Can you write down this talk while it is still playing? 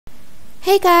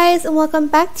Hey guys, and welcome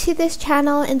back to this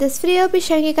channel. In this video I'll be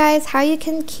showing you guys how you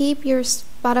can keep your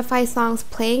Spotify songs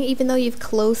playing even though you've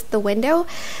closed the window.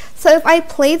 So if I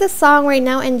play the song right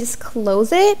now and just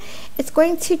close it, it's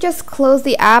going to just close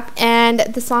the app and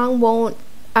the song won't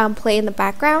play in the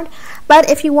background. But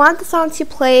if you want the song to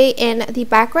play in the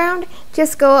background,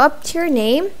 just go up to your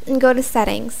name and go to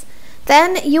settings.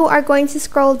 Then you are going to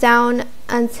scroll down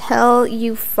until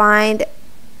you find,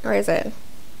 where is it?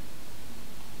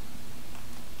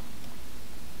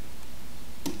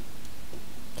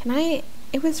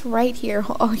 It was right here.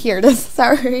 Oh, here it is.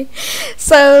 Sorry.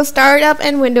 So startup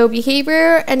and window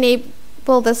behavior,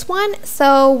 enable this one.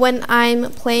 So when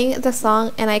I'm playing the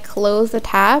song and I close the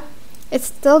tab, it's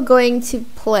still going to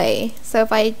play. So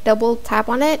if I double tap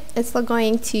on it, it's still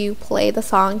going to play the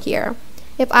song here.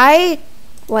 If I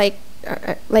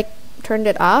turned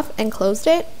it off and closed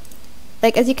it,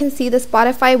 as you can see, the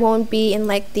Spotify won't be in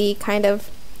the kind of,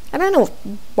 I don't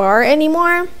know, bar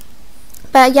anymore.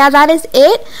 But yeah, that is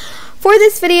it for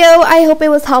this video. I hope it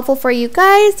was helpful for you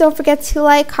guys. Don't forget to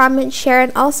like, comment, share,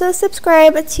 and also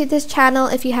subscribe to this channel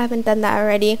if you haven't done that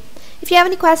already. If you have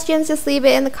any questions, just leave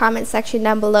it in the comment section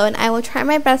down below and I will try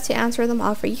my best to answer them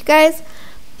all for you guys.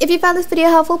 If you found this video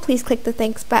helpful, please click the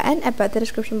thanks button above the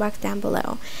description box down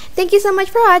below. Thank you so much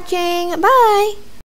for watching. Bye!